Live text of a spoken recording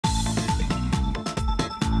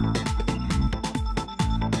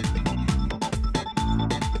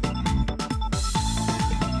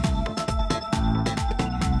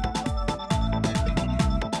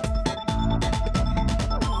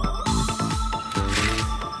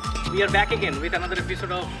We are back again with another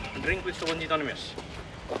episode of Drink with Sovonjit Animesh.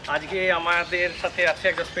 আজকে আমাদের সাথে আছে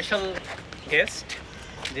একটা স্পেশাল গেস্ট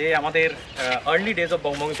যে আমাদের আর্লি ডেজ অফ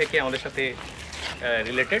বংবং থেকে আমাদের সাথে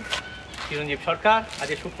রিলেটেড চিরঞ্জীব সরকার।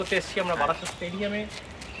 আজকে শ্যুট করতে এসেছি আমরা বারাসাত স্টেডিয়ামে।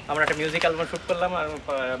 আমরা একটা মিউজিক অ্যালবাম শ্যুট করলাম আর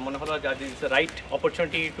মনে হলো যে is the right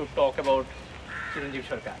opportunity to talk about Chiranjib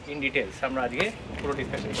Sarkar in details. আমরা আজকে পুরো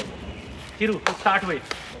ডিসকাশন করবো। চিরু, to start with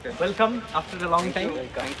welcome after the long time.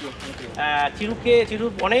 চিরু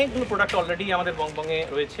অনেকগুলো প্রোডাক্ট অলরেডি আমাদের বংবংয়ে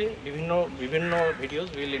রয়েছে, বিভিন্ন videos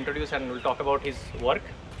will introduce and will talk about his work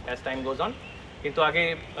as time goes on. কিন্তু আগে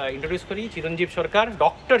ইন্ট্রোডিউস করি চিরঞ্জীব সরকার,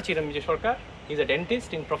 doctor Chiranjib Sarkar. Is a dentist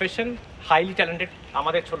in profession, highly talented.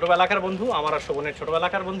 আমাদের ছোটোবেলাকার বন্ধু, আমার আর শোভনের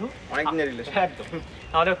ছোটোবেলাকার বন্ধু। অনেক দিনের রিলেশন, একদম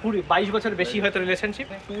আমাদের 22 বছর বেশি হয়তো রিলেশনশিপ।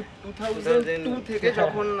 2002 থেকে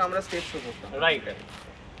যখন আমরা স্টেজ শো করতাম, রাইট।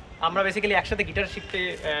 আমরা বেসিক্যালি একসাথে গিটার শিখতে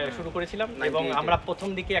শুরু করেছিলাম এবং আমরা প্রথম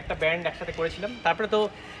দিকে একটা ব্যান্ড একসাথে করেছিলাম। তারপরে তো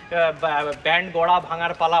ব্যান্ড গড়া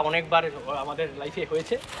ভাঙার পালা অনেকবার আমাদের লাইফে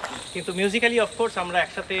হয়েছে, কিন্তু মিউজিক্যালি অফকোর্স আমরা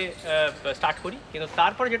একসাথে স্টার্ট করি। কিন্তু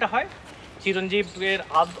তারপরে যেটা হয়, চিরঞ্জীবের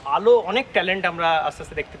আলো অনেক ট্যালেন্ট আমরা আস্তে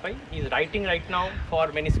আস্তে দেখতে পাই। He is writing right now for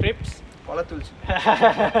many scripts. কলা তুলছি।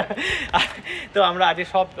 তো আমরা আজকে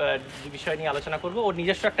সব বিষয় নিয়ে আলোচনা করবো। ওর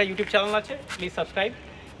নিজস্ব একটা ইউটিউব চ্যানেল আছে, প্লিজ সাবস্ক্রাইব,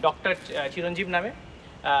 ডক্টর চিরঞ্জীব নামে,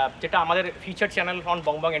 যেটা আমাদের ফিচার চ্যানেল অন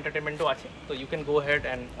বংবং এন্টারটেনমেন্টও আছে। তো you can go head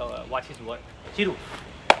and watch his work. চিরু,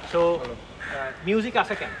 so music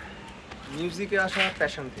আসা কেন? মিউজিকে আসা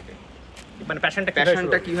প্যাশন থেকে। মানে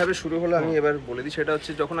প্যাশনটা কীভাবে শুরু হলো আমি এবার বলে দিই। সেটা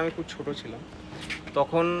হচ্ছে যখন আমি খুব ছোট ছিলাম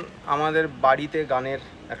তখন আমাদের বাড়িতে গানের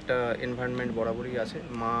একটা এনভায়রনমেন্ট বরাবরই আছে।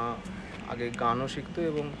 মা আগে গানও শিখতো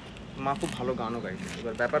এবং মা খুব ভালো গানও গাইতো।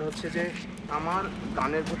 এবার ব্যাপার হচ্ছে যে আমার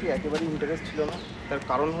গানের প্রতি একেবারেই ইন্টারেস্ট ছিল না। তার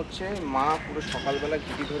কারণ হচ্ছে মা পুরো সকালবেলা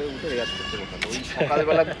ঘিটি ধরে উঠে রেয়াজ করতে বসাতো। ওই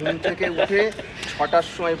সকালবেলা ঘুম থেকে উঠে 6টার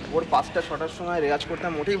সময়, ভোর 5টা-6টার সময় রেয়াজ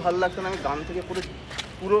করতাম। মোটেই ভালো লাগতো না। আমি গান থেকে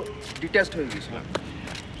পুরো ডিট্যাচড হয়ে গিয়েছিলাম।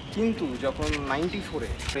 কিন্তু যখন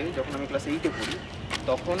 94-এ যখন আমি ক্লাস 8-এ পড়ি,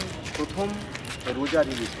 তখন প্রথম রোজা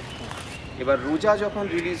রিলিজ হলো। এবার রোজা যখন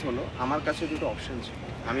রিলিজ হলো আমার কাছে দুটো অপশান ছিল।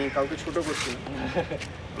 আমি কাউকে ছোটো করছি না,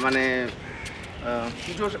 মানে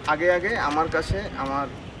পুজোর আগে আমার কাছে আমার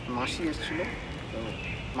মাসি এসেছিলো। তো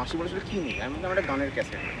মাসি বলেছিল কী নিই, আমি বললাম একটা গানের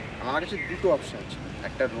ক্যাসেট। আমার কাছে দুটো অপশান ছিল,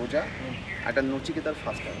 একটা রোজা, একটা নচিকেতার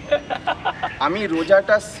ফার্স্ট অ্যালবাম। আমি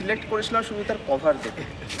রোজাটা সিলেক্ট করেছিলাম শুধু তার কভার দেখে।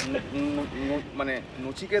 মানে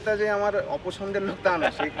নচিকেতা যে আমার অপছন্দের লোক তা না,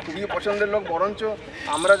 সে খুবই পছন্দের লোক। বরঞ্চ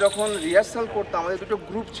আমরা যখন রিহার্সাল করতাম আমাদের দুটো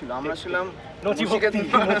গ্রুপ ছিল, আমরা ছিলাম নচি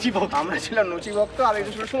ভক্ত আর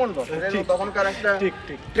একটা ছিল সুমন ভক্ত। তখনকার একটা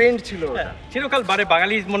ট্রেন্ড ছিল, চিরকাল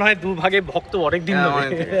বাঙালি মনে হয় দুভাগে ভক্ত অনেকদিন।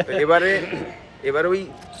 এবার ওই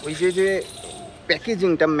যে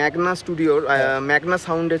প্যাকেজিংটা ম্যাগনা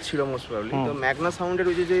সাউন্ডের ছিল মোস্ট প্রবাবলি। তো ম্যাগনা সাউন্ডের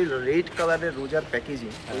ওই যে রেড কালারের রোজার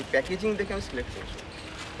প্যাকেজিং, ওই প্যাকেজিং দেখে আমি সিলেক্ট করেছি।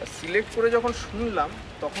 সিলেক্ট করে যখন শুনলাম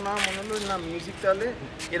তখন আমার মনে হলো না, মিউজিক তাহলে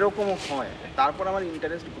এরকমও হয়। তারপর আমার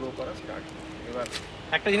ইন্টারেস্ট গ্রো করা স্টার্ট। এবার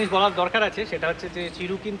একটা জিনিস বলার দরকার আছে, সেটা হচ্ছে যে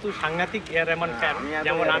চিরু কিন্তু সাংঘাতিক এআর রহমান ফ্যান,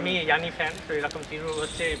 যেমন আমি ইয়ানি ফ্যান। তো এরকম চিরু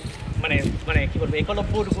হচ্ছে মানে কি বলবো,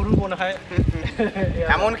 একলব্যর গুরু মনে হয়।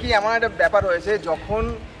 এমনকি এমন একটা ব্যাপার হয়েছে, যখন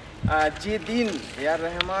যেদিন এআর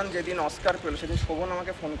রহমান যেদিন অস্কার পেল সেদিন শোভন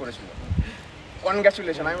আমাকে ফোন করেছিল,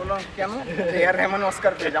 কনগ্রাচুলেশন। আমি বললাম কেন? এআর রহমান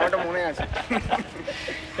অস্কার পেয়েছে, আমারটা মনে আছে।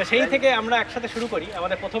 তো সেই থেকে আমরা একসাথে শুরু করি।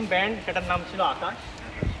 আমাদের প্রথম ব্যান্ড, সেটার নাম ছিল আকাশ।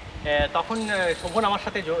 তখন শোভন আমাদের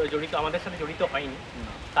সাথে জড়িত হয়নি।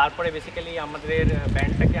 তারপরে বেসিক্যালি আমাদের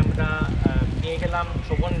ব্যান্ডটাকে আমরা নিয়ে গেলাম।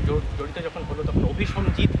 শোভন জড়িত যখন হলো তখন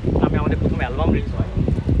সovonjit নামে আমাদের প্রথম অ্যালবাম রিলিজ হয়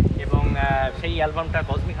এবং সেই অ্যালবামটা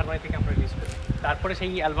কসমিক হারমোনি থেকে আমরা রিলিজ করি। তারপরে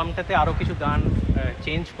সেই অ্যালবামটাতে আরও কিছু গান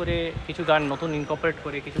চেঞ্জ করে, কিছু গান নতুন ইনকর্পোরেট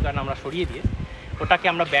করে, কিছু গান আমরা সরিয়ে দিয়ে ওটাকে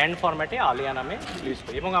আমরা ব্যান্ড ফরম্যাটে আলিয়া নামে রিলিজ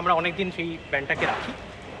করি এবং আমরা অনেক দিন সেই ব্যান্ডটাকে রাখি।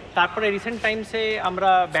 তারপরে রিসেন্ট টাইমসে আমরা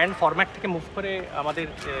ব্যান্ড ফরম্যাট থেকে মুভ করে আমাদের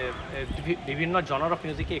বিভিন্ন জনার অফ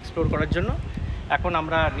মিউজিকে এক্সপ্লোর করার জন্য এখন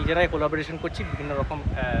আমরা নিজেরাই কোলাবোরেশন করছি বিভিন্ন রকম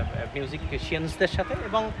মিউজিশিয়ানসদের সাথে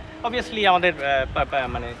এবং অবভিয়াসলি আমাদের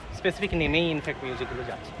মানে স্পেসিফিক নেমেই ইনফ্যাক্ট মিউজিকগুলো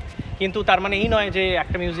যাচ্ছে। কিন্তু তার মানে এই নয় যে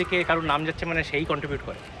একটা মিউজিকে কারোর নাম যাচ্ছে মানে সেই কন্ট্রিবিউট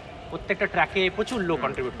করে। প্রত্যেকটা ট্র্যাকে প্রচুর লোক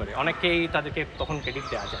কন্ট্রিবিউট করে, অনেকেই তাদেরকে তখন ক্রেডিট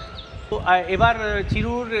দেওয়া যায়। তো এবার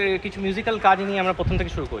চিরুর কিছু মিউজিক্যাল কাজ নিয়ে আমরা প্রথম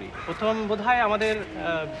থেকে শুরু করি। প্রথম বোধহয় আমাদের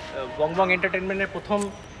বংবং এন্টারটেনমেন্টের প্রথম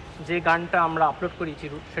যে গানটা আমরা আপলোড করি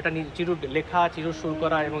সেটা চিরুর লেখা, চিরুর সুর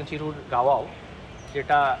করা এবং চিরুর গাওয়াও,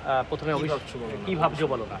 যেটা প্রথমে কি ভাবছো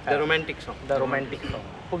বলো না, দ্য রোমান্টিক সং।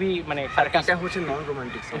 খুবই মানে এটা হচ্ছে নন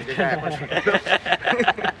রোমান্টিক সং, যেটা এখন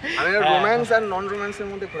আমি রোম্যান্স আর নন রোম্যান্সের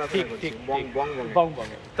মধ্যে ঘোরাফেরা করছি বং।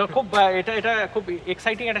 তো খুব এটা খুব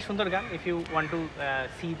এক্সাইটিং একটা সুন্দর গান। If you want to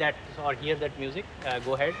see that or here that music,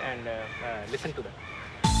 go head and listen to that.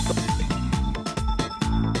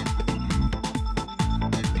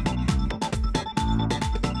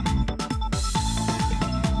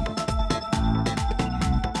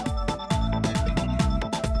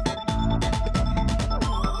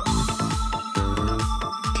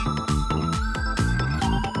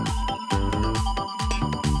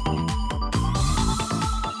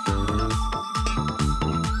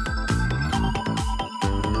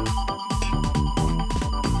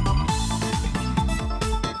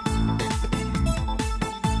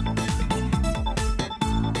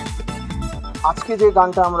 আজকে যে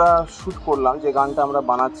গানটা আমরা শ্যুট করলাম, যে গানটা আমরা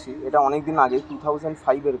বানাচ্ছি, এটা অনেক দিন আগে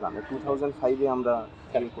 2005-এর গান। 2005-এ আমরা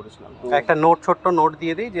ক্যারি করেছিলাম। তো একটা ছোট্ট নোট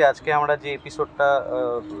দিয়ে দিই যে আজকে আমরা যে এপিসোডটা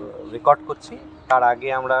রেকর্ড করছি তার আগে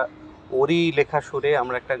আমরা ওরই লেখা সুরে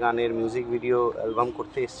আমরা একটা গানের মিউজিক ভিডিও অ্যালবাম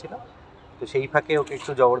করতে এসেছিলাম। তো সেই ফাঁকে ওকে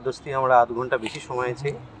একটু জবরদস্তি আমরা আধ ঘন্টা বেশি সময়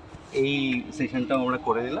চেয়ে এই সেশনটাও আমরা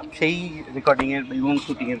করে নিলাম। সেই রেকর্ডিংয়ের এবং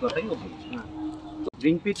শুটিংয়ের কথাই ও বলছি।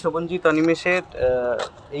 ড্রিঙ্ক উইথ শোভনজিৎ অনিমেষের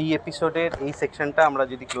এই এপিসোডের এই সেকশনটা আমরা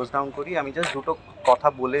যদি ক্লোজ ডাউন করি, আমি জাস্ট দুটো কথা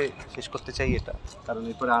বলে শেষ করতে চাই এটা, কারণ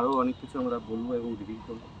এরপরে আরও অনেক কিছু আমরা বলবো এবং রিভিল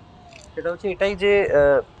করবো। সেটা হচ্ছে এটাই যে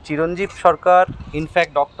চিরঞ্জীব সরকার,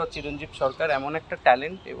 ইনফ্যাক্ট ডক্টর চিরঞ্জীব সরকার এমন একটা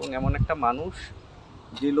ট্যালেন্ট এবং এমন একটা মানুষ,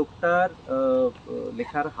 যে লোকটার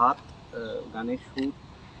লেখার হাত, গানের সুর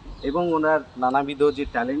এবং ওনার নানাবিধ যে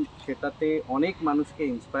ট্যালেন্ট, সেটাতে অনেক মানুষকে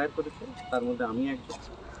ইন্সপায়ার করেছে। তার মধ্যে আমি একজন।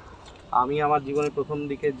 আমি আমার জীবনের প্রথম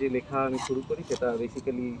দিকে যে লেখা আমি শুরু করি সেটা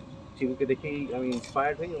বেসিক্যালি চিরুকে দেখেই আমি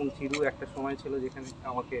ইন্সপায়ার্ড হই, এবং চিরু একটা সময় ছিল যেখানে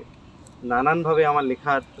আমাকে নানানভাবে আমার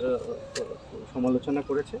লেখার সমালোচনা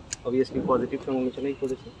করেছে, অবভিয়াসলি পজিটিভ সমালোচনাই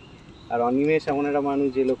করেছে। আর অনিমেষ এমন একটা মানুষ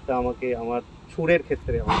যে লোকটা আমাকে আমার সুরের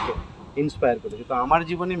ক্ষেত্রে আমাকে ইন্সপায়ার করেছে। তো আমার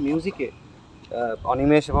জীবনে মিউজিকে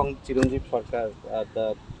অনিমেষ এবং চিরঞ্জীব সরকার are the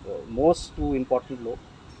most two important লোক।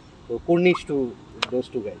 তো কুর্নিশ টু দোজ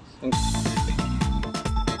টু গাইজ।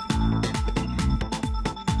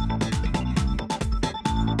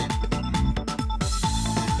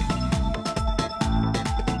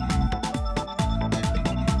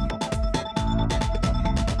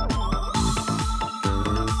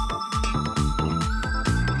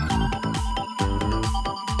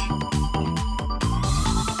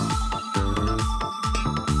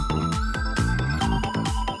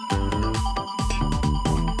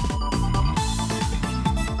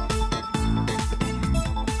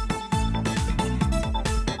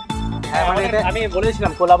 আমি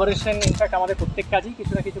বলেছিলাম কোলাবোরেশন, ইনফ্যাক্ট আমাদের প্রত্যেক কাজেই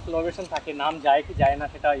কিছু না কিছু কোলাবোরেশন থাকে, নাম যায় কি যায় না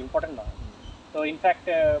সেটা ইম্পর্টেন্ট নয়। তো in fact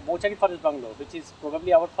বৌচাকি forest bungalow, which is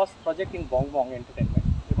probably our first project in Bong Bong entertainment,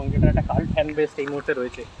 এবং যেটা একটা কাল্ট ফ্যান বেস এই মুহূর্তে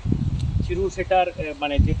রয়েছে। চিরু সেটার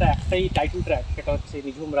মানে যেটা একটাই টাইটেল ট্র্যাক, সেটা হচ্ছে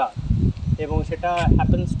নিঝুম রাত, এবং সেটা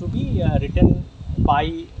happens to be written by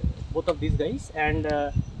both of this guys and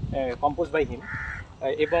compose by him.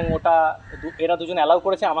 এবং ওটা এরা দুজন অ্যালাউ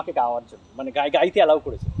করেছে আমাকে গাওয়ার জন্য, মানে গাইতে অ্যালাউ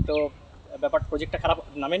করেছে। তো ব্যাপার প্রজেক্টটা খারাপ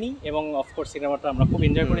নামেনি, এবং অফকোর্স সিনেমাটা আমরা খুব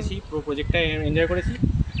এনজয় করেছি, পুরো প্রজেক্টটা এনজয় করেছি।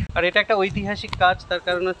 আর এটা একটা ঐতিহাসিক কাজ, তার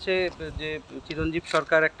কারণ হচ্ছে যে চিরঞ্জীব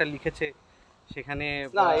সরকার একটা লিখেছে, সেখানে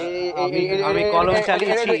আমি কলম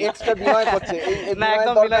চালিয়েছি। না,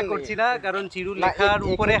 একদম বিনয় করছি না, কারণ চিরু লেখার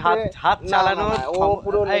উপরে হাত চালানো ও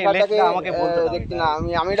পুরো লেখাটাকে আমাকে বলতে দেখতে না,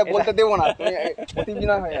 আমি এটা বলতে দেবো না, অতি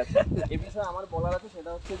বিনয় হয়ে আছে। এই বিষয়ে আমার বলার আছে, সেটা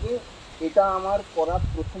হচ্ছে যে এটা আমার করা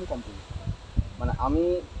প্রথম কম্পোজিশন। মানে আমি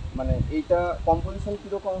এইটা কম্পোজিশন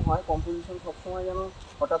কীরকম হয়, কম্পোজিশন সবসময় যেন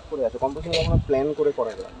হঠাৎ করে আসে, কম্পোজিশন কখনো প্ল্যান করে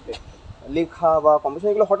করা যায় না। লেখা বা কম্পোজিশন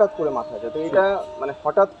এগুলো হঠাৎ করে মাথায় আসে। তো এটা মানে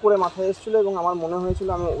হঠাৎ করে মাথায় এসেছিলো, এবং আমার মনে হয়েছিল,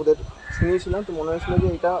 আমি ওদের শুনিয়েছিলাম, তো মনে হয়েছিল যে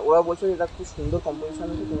এটা, ওরা বলছে এটা খুব সুন্দর কম্পোজিশন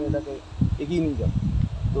হয়েছে, তুমি এটাকে এগিয়ে নিয়ে যাও।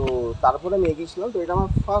 তো তারপরে আমি এগিয়েছিলাম। তো এটা আমার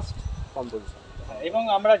ফার্স্ট কম্পোজিশন, এবং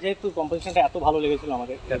আমরা যেহেতু কম্পোজিশনটা এত ভালো লেগেছিলো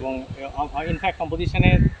আমাদের, এবং ইনফ্যাক্ট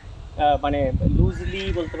কম্পোজিশনের মানে লুজলি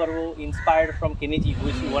বলতে পারবো inspired from কেনেজি,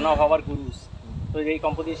 which is one of our গুরুস। তো এই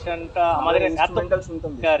কম্পোজিশনটা আমাদের এত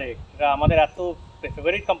কারেক্ট, আমাদের এত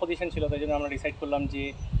ফেভারিট কম্পোজিশন ছিল, তাই জন্য আমরা ডিসাইড করলাম যে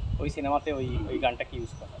ওই সিনেমাতে ওই গানটাকে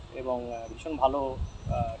ইউজ করা, এবং ভীষণ ভালো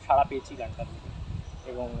সাড়া পেয়েছি গানটার,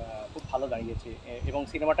 এবং খুব ভালো দাঁড়িয়েছে, এবং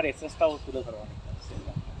সিনেমাটার এসেন্সটাও তুলে ধরো অনেকটা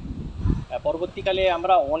সিনেমা। পরবর্তীকালে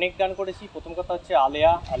আমরা অনেক গান করেছি। প্রথম কথা হচ্ছে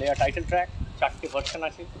আলেয়া টাইটেল ট্র্যাক, 4টে ভার্সন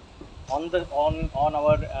আছে অন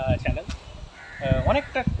আওয়ার চ্যানেল,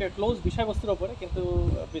 অনেকটা ক্লোজ বিষয়বস্তুর ওপরে, কিন্তু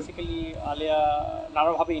বেসিক্যালি আলেয়া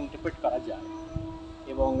নানাভাবে ইন্টারপ্রেট করা যায়।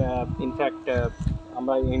 এবং ইনফ্যাক্ট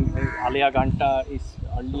আমরা আলেয়া গানটা ইস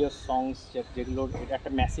আর্লিয়ার সংস, যেগুলোর একটা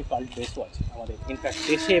ম্যাসিভ কাল্ট বেসও আছে আমাদের, ইনফ্যাক্ট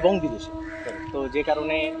দেশে এবং বিদেশে। তো যে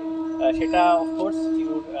কারণে সেটা অফকোর্স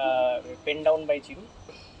চিরুর পেন ডাউন বাই চিরু,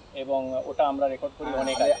 এবং ওটা আমরা রেকর্ড করি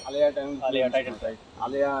অনেক আলেয়া টাইম, আলেয়া টাইটেল ট্র্যাক।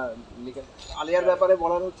 আলেয়ার ব্যাপারে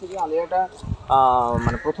বলার হচ্ছে যে আলেয়াটা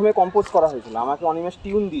মানে প্রথমে কম্পোজ করা হয়েছিল, আমাকে অনিমেষ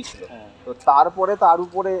টিউন দিয়েছিল, তো তারপরে তার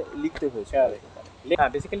উপরে লিখতে হয়েছে।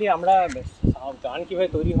 হ্যাঁ, বেসিক্যালি আমরা গান কীভাবে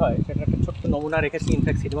তৈরি হয় সেটা একটা ছোট্ট নমুনা রেখেছি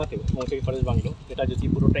ইনফ্যাক্ট সিনেমাতেও, মৌচাকি ফরেস্ট বাংলো, যেটা যদি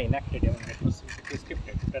পুরোটা ইনঅ্যাক্টেড এবং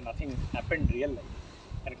স্ক্রিপ্টেড, এটা নাথিং হ্যাপেন্ড রিয়েল লাইফ,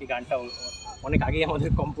 আর কি গানটা অনেক আগেই আমাদের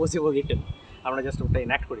কম্পোজ এবং রিটেন, আমরা জাস্ট ওটা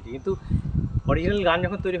ইনঅ্যাক্ট করেছি। কিন্তু অরিজিনাল গান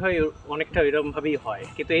যখন তৈরি হয় অনেকটা এরকমভাবেই হয়,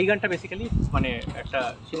 কিন্তু এই গানটা বেসিক্যালি মানে একটা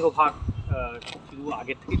সিংহভাগ শুধু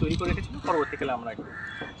আগের থেকেই তৈরি করে রেখেছিল, পরবর্তীকালে আমরা একটু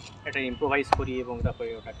এটা ইম্প্রোভাইজ করি এবং তারপরে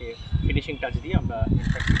ওটাকে ফিনিশিং টাচ দিয়ে আমরা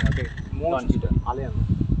আলেয়া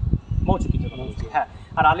মৌচুকিতে বলছি। হ্যাঁ,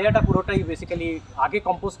 আর আলিয়াটা পুরোটাই বেসিক্যালি আগে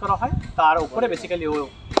কম্পোজ করা হয়, তার উপরে বেসিক্যালি ও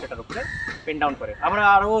সেটার উপরে পেন ডাউন করে। আমরা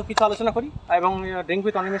আরও কিছু আলোচনা করি এবং drink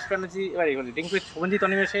with Animesh প্যানার্জি, drink with শোভনজিৎ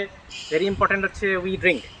অনিমেষে very important হচ্ছে উই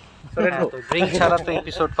ড্রিঙ্ক। ড্রিঙ্ক ছাড়া তো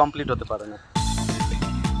এপিসোড কমপ্লিট হতে পারে না।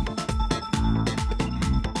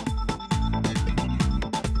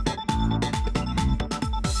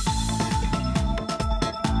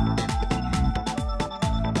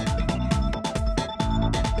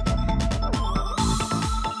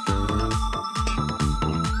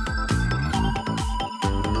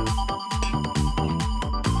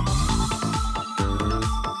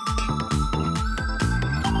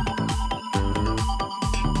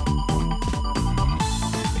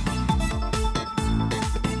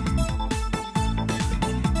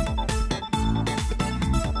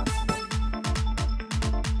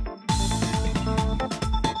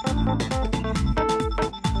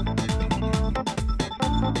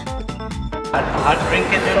 আর হার্ড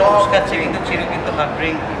ড্রিঙ্কের জন্য উস্কাচ্ছে, কিন্তু চিরু কিন্তু হার্ড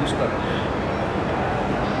ড্রিঙ্ক ইউজ করে।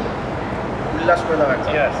 উল্লাস পেলাম একটা।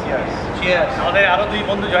 চিয়ার্স। আমাদের আরও দুই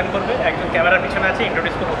বন্ধু জয়েন করবে, একজন ক্যামেরার পিছনে আছে,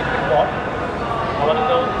 ইন্ট্রোডিউস করবো কিছুক্ষণ পর। আমাদের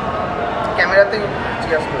তো ক্যামেরাতেই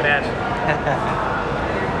চিয়ার্স করে।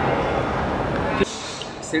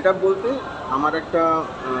 সেট আপ বলতে আমার একটা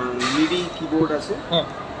মিডি কিবোর্ড আছে,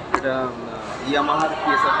 এটা ইয়ামাহার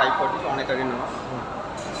PSR 540 অনেক আগে নেওয়া।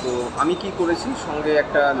 তো আমি কি করেছি, সঙ্গে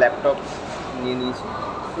একটা ল্যাপটপ নিয়ে নিয়েছি,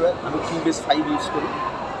 আমি কিউবেস 5 ইউজ করি,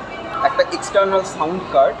 একটা এক্সটার্নাল সাউন্ড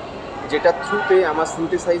কার্ড যেটা থ্রুতে আমার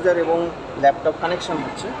সিনথেসাইজার এবং ল্যাপটপ কানেকশন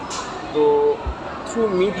হচ্ছে। তো থ্রু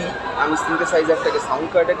মিডি আমি সিনথেসাইজারটাকে সাউন্ড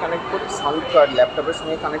কার্ডে কানেক্ট করি, সাউন্ড কার্ড ল্যাপটপের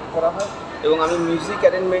সঙ্গে কানেক্ট করা হয়, এবং আমি মিউজিক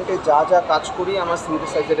অ্যারেঞ্জমেন্টে যা যা কাজ করি আমার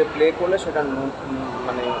সিনথেসাইজারে প্লে করলে সেটা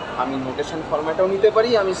মানে আমি নোটেশন ফরম্যাটেও নিতে পারি,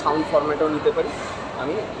 আমি সাউন্ড ফরম্যাটেও নিতে পারি,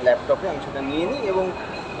 আমি ল্যাপটপে আমি সেটা নিয়ে নিই। এবং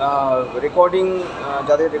রেকর্ডিং,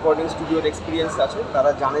 যাদের রেকর্ডিং স্টুডিওর এক্সপিরিয়েন্স আছে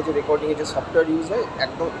তারা জানে যে রেকর্ডিংয়ে যে সফটওয়্যার ইউজ হয়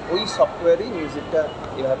একদম ওই সফটওয়্যারেই মিউজিকটা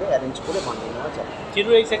এভাবে অ্যারেঞ্জ করে বানিয়ে নেওয়া যায়। চিরু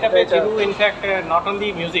এই সেটআপে, চিরু in fact not only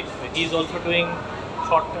music, he is also doing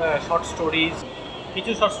short stories.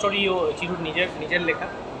 কিছু শর্ট স্টোরিও চিরুর নিজের লেখা,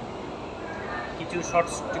 কিছু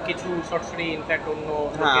শর্ট স্টোরি ইনফ্যাক্ট অন্য।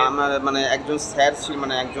 হ্যাঁ, আমার মানে একজন স্যার ছিল,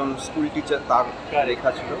 মানে একজন স্কুল টিচার, তার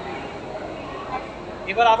লেখা ছিল।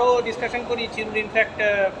 এবার আরও ডিসকাশন করি, চিরুর ইনফ্যাক্ট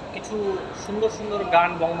কিছু সুন্দর গান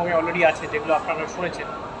বঙ্গভঙ্গে অলরেডি আছে যেগুলো আপনারা শুনেছেন।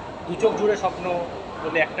 দু চোখ জুড়ে স্বপ্ন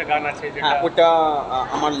বলে একটা গান আছে, যেটা ওটা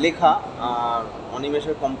আমার লেখা আর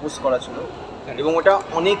অনিমেষের কম্পোজ করা ছিল, এবং ওটা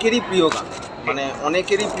অনেকেরই প্রিয় গান, মানে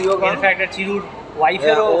অনেকেরই প্রিয় গান। ইনফ্যাক্ট চিরুর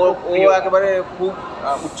ওয়াইফেরও ও একেবারে খুব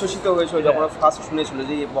উচ্ছ্বসিত হয়েছিল যখন ফার্স্ট শুনেছিল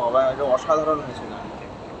যে বাবা এটা অসাধারণ হয়েছে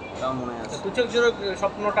গান, মনে আছে। দু চোখ জুড়ে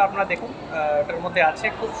স্বপ্নটা আপনারা দেখুন, এটার মধ্যে আছে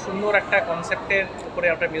খুব সুন্দর একটা কনসেপ্টের উপরে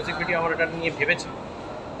একটা মিউজিক ভিডিও আমরা এটা নিয়ে ভেবেছি।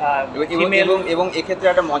 এবং এক্ষেত্রে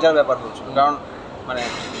একটা মজার ব্যাপার হচ্ছিল, কারণ মানে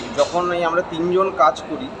যখন আমরা তিনজন কাজ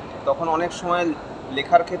করি তখন অনেক সময়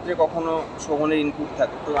লেখার ক্ষেত্রে কখনো শোভনের ইনপুট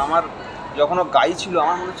থাকে। তো আমার যখন ও গাই ছিল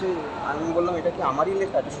আমার মনে হচ্ছে, আমি বললাম এটা কি আমারই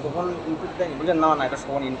লেখা, এটা শোভন ইনপুট দেয়নি? বললেন না এটা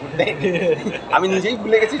শোভন ইনপুট দেয়নি। আমি নিজেই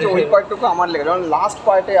ভুলে গেছি যে ওই পার্টটুকু আমার লেখা, যখন লাস্ট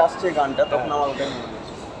পার্টে আসছে গানটা তখন আমার ওটাই মনে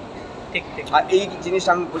হয়েছে। ঠিক। আর এই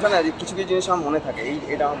জিনিসটা আমি বোঝা না যে কিছু জিনিস আমার মনে থাকে,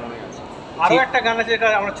 এটা আমার মনে আছে। আরও একটা গান আছে যেটা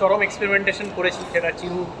আমরা চরম এক্সপেরিমেন্টেশন করেছি, সেটা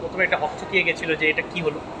চিরু প্রথমে একটা হকচকিয়ে গেছিলো যে এটা কী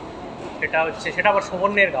হলো। সেটা আবার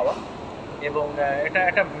শোভনের গাওয়া, এবং এটা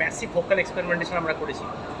একটা ম্যাসিভ ভোকাল এক্সপেরিমেন্টেশন আমরা করেছি,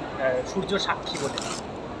 সূর্য সাক্ষী বলে।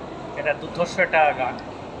 এটা দুর্ধর্ষ একটা গান,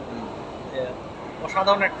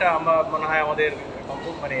 অসাধারণ একটা আমার মনে হয় আমাদের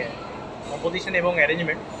মানে কম্পোজিশন এবং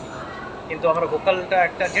অ্যারেঞ্জমেন্ট। কিন্তু আমরা ভোকালটা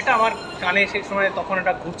একটা, যেটা আমার কানে সেই সময় তখন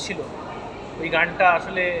এটা ঘুরছিল, ওই গানটা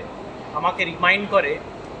আসলে আমাকে রিমাইন্ড করে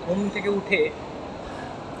ঘুম থেকে উঠে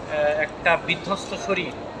একটা বিধ্বস্ত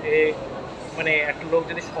শরীর, মানে একটা লোক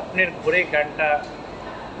যদি স্বপ্নের ঘোরে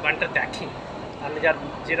গানটা দেখে তাহলে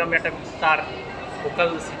যেরকম একটা তার ভোকাল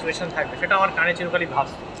সিচুয়েশন থাকবে, সেটা আমার কানে চিরকালই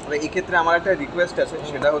ভাবছে। মানে এক্ষেত্রে আমার একটা রিকোয়েস্ট আছে,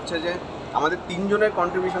 সেটা হচ্ছে যে আমাদের তিনজনের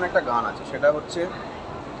কন্ট্রিবিউশন একটা গান আছে, সেটা হচ্ছে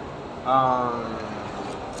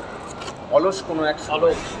অলস কোনো এক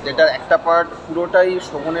সময়, যেটার একটা পার্ট পুরোটাই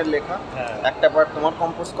শোভনের লেখা, একটা পার্ট তোমার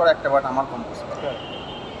কম্পোজ করা, একটা পার্ট আমার কম্পোজ করা।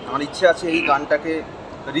 আমার ইচ্ছে আছে এই গানটাকে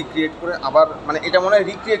রিক্রিয়েট করে আবার, মানে এটা মনে হয়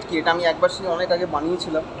রিক্রিয়েট কি, এটা আমি একবার সে অনেক আগে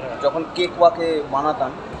বানিয়েছিলাম যখন কেক ওয়াকে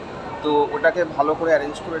বানাতাম, তো ওটাকে ভালো করে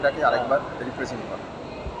অ্যারেঞ্জ করে এটাকে আরেকবার রিপ্রেজেন্ট করা,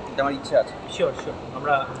 এটা আমার ইচ্ছে আছে। শিওর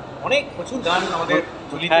আমরা অনেক প্রচুর গান আমাদের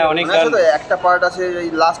অনেক গান, একটা পার্ট আছে এই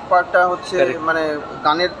লাস্ট পার্টটা হচ্ছে মানে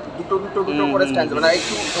গানের দুটো করে স্ট্যান্ড, মানে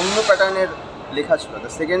একটু অন্য প্যাটার্নের লেখা ছিল।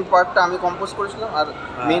 সেকেন্ড পার্টটা আমি কম্পোজ করেছিলাম আর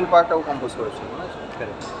মেইন পার্টটাও কম্পোজ করেছিলাম।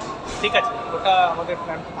 ঠিক আছে, ওটা আমাদের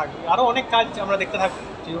প্ল্যান থাকবে। আরও অনেক কাজ আমরা দেখতে থাকবো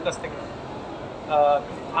চিরুর কাছ থেকে।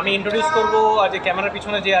 আমি ইন্ট্রোডিউস করবো আজ ক্যামেরার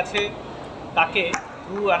পিছনে যে আছে তাকে,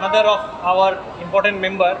 through another of our important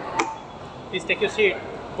member. Please take your seat.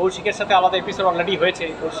 কৌশিকের সাথে আলাদা এপিসোড অলরেডি হয়েছে,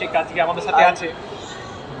 কৌশিক আজকে আমাদের সাথে আছে।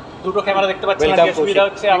 দুটো ক্যামেরা দেখতে পাচ্ছি না, সুবিধা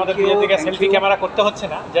হচ্ছে আমাদের নিজে থেকে সেলফি ক্যামেরা করতে হচ্ছে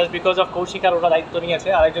না, জাস্ট বিকজ অফ কৌশিক আর ওরা দায়িত্ব নিয়েছে।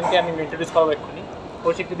 আরেকজনকে আমি ইন্ট্রোডিউস করবো এক্ষুনি।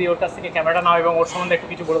 কৌশিক যদি ওর কাছ থেকে ক্যামেরাটা নাও এবং ওর সম্বন্ধে একটু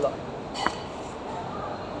কিছু বলে দাও।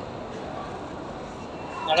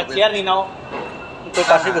 একটা চেয়ার নিয়ে নাও, তো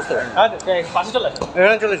পাশে বসতে পারেন। হ্যাঁ পাশে চলে আসো,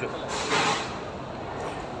 এখানে চলে এসো।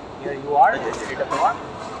 হিয়ার ইউ আর, এটা তোমার,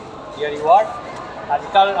 হিয়ার ইউ আর।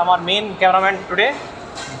 আজকাল আমার মেন ক্যামেরাম্যান টুডে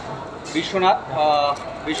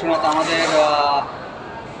বিশ্বনাথ আমাদের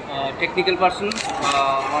টেকনিক্যাল পার্সন,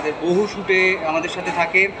 আমাদের বহু শ্যুটে আমাদের সাথে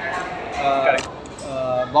থাকে।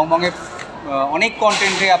 বংবংয়ের অনেক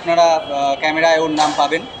কন্টেন্টে আপনারা ক্যামেরায় ওর নাম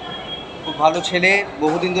পাবেন। খুব ভালো ছেলে,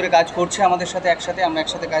 বহুদিন ধরে কাজ করছে আমাদের সাথে, আমরা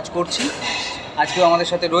একসাথে কাজ করছি, আজকেও আমাদের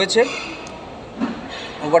সাথে রয়েছে।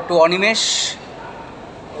 Over two Animesh.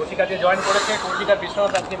 কৌশিকা যে জয়েন করেছে, কৌশিকা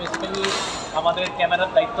বিশ্বনাথ আজকে বেসিক্যালি আমাদের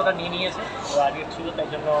ক্যামেরার দায়িত্বটা নিয়ে নিয়েছে। ও আগে ছিল, তাই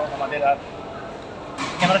জন্য আমাদের আর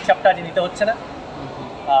ক্যামেরার চাপটা আজ নিতে হচ্ছে না।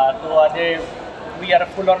 তো আজ we are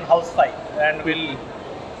full on house five and will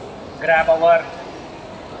grab hour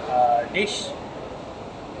dish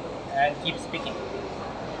and keep speaking.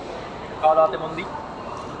 খাওয়া দাওয়াতে মন দিই।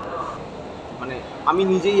 মানে আমি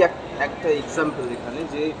নিজেই একটা এক্সাম্পল এখানে,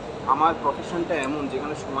 যে আমার প্রফেশনটা এমন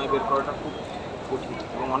যেখানে সময় বের করাটা খুব কঠিন,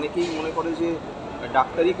 এবং অনেকেই মনে করে যে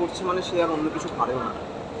ডাক্তারি করছে মানে সে আর অন্য কিছু পারেও না।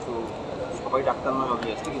 তো সবাই ডাক্তার নয়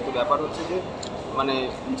অবভিয়াসলি, কিন্তু ব্যাপার হচ্ছে যে মানে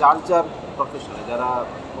যার প্রফেশনে, যারা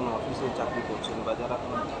কোনো অফিসে চাকরি করছেন বা যারা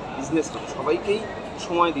কোনো বিজনেস করছেন, সবাইকেই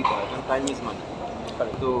সময় দিতে হয়, কারণ টাইম ইজ মানি।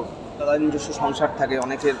 তো তারা নিজস্ব সংসার থাকে,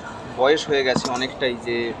 অনেকের বয়স হয়ে গেছে অনেকটাই,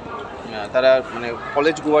 যে তারা মানে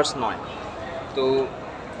কলেজ গোয়ার্স নয়। তো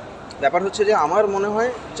ব্যাপার হচ্ছে যে আমার মনে হয়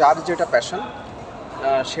যার যেটা প্যাশন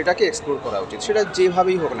সেটাকে এক্সপ্লোর করা উচিত, সেটা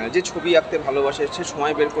যেভাবেই হোক না। যে ছবি আঁকতে ভালোবাসে সে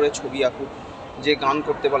সময় বের করে ছবি আঁকুক, যে গান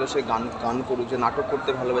করতে ভালো সে গান করুক, যে নাটক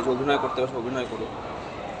করতে ভালোবাসে, অভিনয় করতে ভালোবাসে অভিনয় করুক।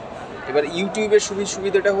 এবার ইউটিউবের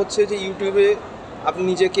সুবিধাটা হচ্ছে যে ইউটিউবে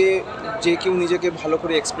আপনি যে কেউ নিজেকে ভালো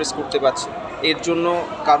করে এক্সপ্রেস করতে পারছে। এর জন্য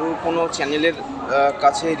কারোর কোনো চ্যানেলের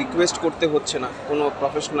কাছে রিকোয়েস্ট করতে হচ্ছে না, কোনো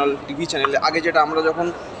প্রফেশনাল টিভি চ্যানেলে। আগে যেটা আমরা যখন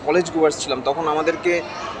কলেজ গোয়ার্স ছিলাম তখন আমাদেরকে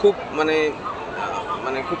খুব মানে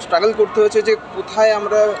খুব স্ট্রাগল করতে হয়েছে যে কোথায়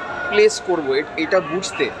আমরা প্লেস করব, এটা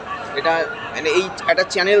বুঝতে, এটা মানে এই একটা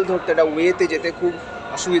চ্যানেল ধরতে, একটা ওয়েতে যেতে খুব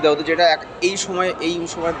অসুবিধা হতো, যেটা এই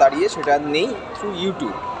সময় দাঁড়িয়ে সেটা নেই থ্রু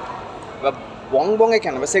ইউটিউব। বা বংবংয়ে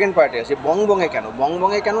কেন, বা সেকেন্ড পার্টে আছে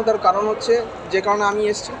বংবংয়ে কেন, তার কারণ হচ্ছে যে কারণে আমি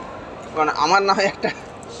এসেছি, মানে আমার না হয়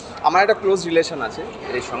আমার একটা ক্লোজ রিলেশন আছে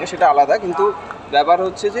এর সঙ্গে, সেটা আলাদা। কিন্তু ব্যাপার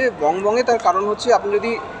হচ্ছে যে বংবংয়ে তার কারণ হচ্ছে আপনি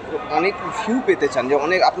যদি অনেক ভিউ পেতে চান, যে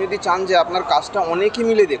আপনি যদি চান যে আপনার কাজটা অনেকে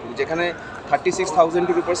মিলে দেখুন, যেখানে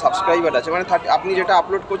 36,000-এর উপর সাবস্ক্রাইবার আছে, মানে আপনি যেটা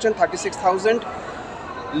আপলোড করছেন 36,000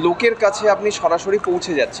 লোকের কাছে আপনি সরাসরি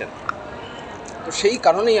পৌঁছে যাচ্ছেন। তো সেই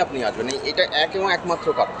কারণেই আপনি আসবেন, এটা একমাত্র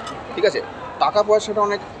কারণ। ঠিক আছে, টাকা পয়সাটা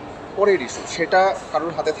অনেক পরের ইস্যু, সেটা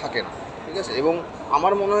কারোর হাতে থাকে না। ঠিক আছে, এবং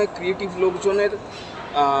আমার মনে হয় ক্রিয়েটিভ লোকজনের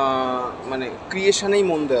মানে ক্রিয়েশনেই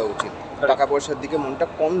মন দেওয়া উচিত, টাকা পয়সার দিকে মনটা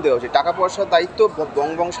কম দেওয়া উচিত। টাকা পয়সার দায়িত্ব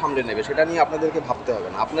বং সামলে নেবে, সেটা নিয়ে আপনাদেরকে ভাবতে হবে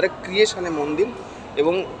না। আপনারা ক্রিয়েশনে মন দিন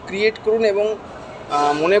এবং ক্রিয়েট করুন, এবং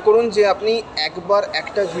মনে করুন যে আপনি একবার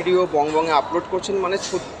একটা ভিডিও বংবংয়ে আপলোড করছেন মানে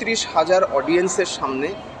 36,000 অডিয়েন্সের সামনে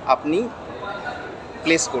আপনি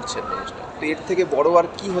প্লেস করছেন জিনিসটা। তো এর থেকে বড় আর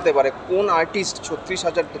কি হতে পারে? কোন আর্টিস্ট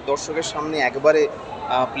 36,000 দর্শকের সামনে একবারে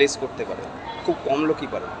প্লেস করতে পারে? খুব কম লোকই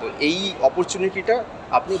পারে। তো এই অপরচুনিটিটা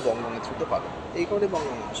আপনি বংবংয়ের থ্রুতে পাবেন, এই কারণে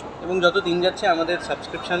বংবংয়ে আসবেন। এবং যত দিন যাচ্ছে আমাদের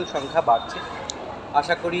সাবস্ক্রিপশান সংখ্যা বাড়ছে,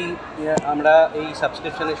 আশা করি আমরা এই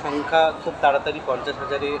সাবস্ক্রিপশানের সংখ্যা খুব তাড়াতাড়ি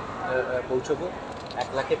 50,000-এ পৌঁছবো, 1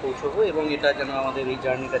 লাখে পৌঁছবো, এবং এটা যেন আমাদের এই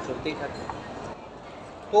জার্নিটা চলতেই থাকে।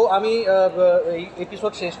 তো আমি এই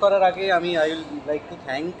এপিসোড শেষ করার আগে I will like to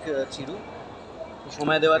thank চিরু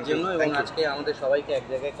সময় দেওয়ার জন্য এবং আজকে আমাদের সবাইকে এক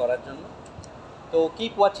জায়গায় করার জন্য। তো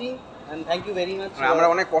keep watching and thank you very much. আমরা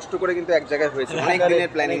অনেক কষ্ট করে কিন্তু এক জায়গায় হয়েছে, অনেক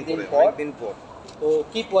দিনের প্ল্যানিং করে, অনেক দিন পর। তো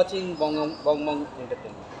keep watching Bong Bong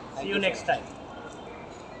entertainment. See you next time.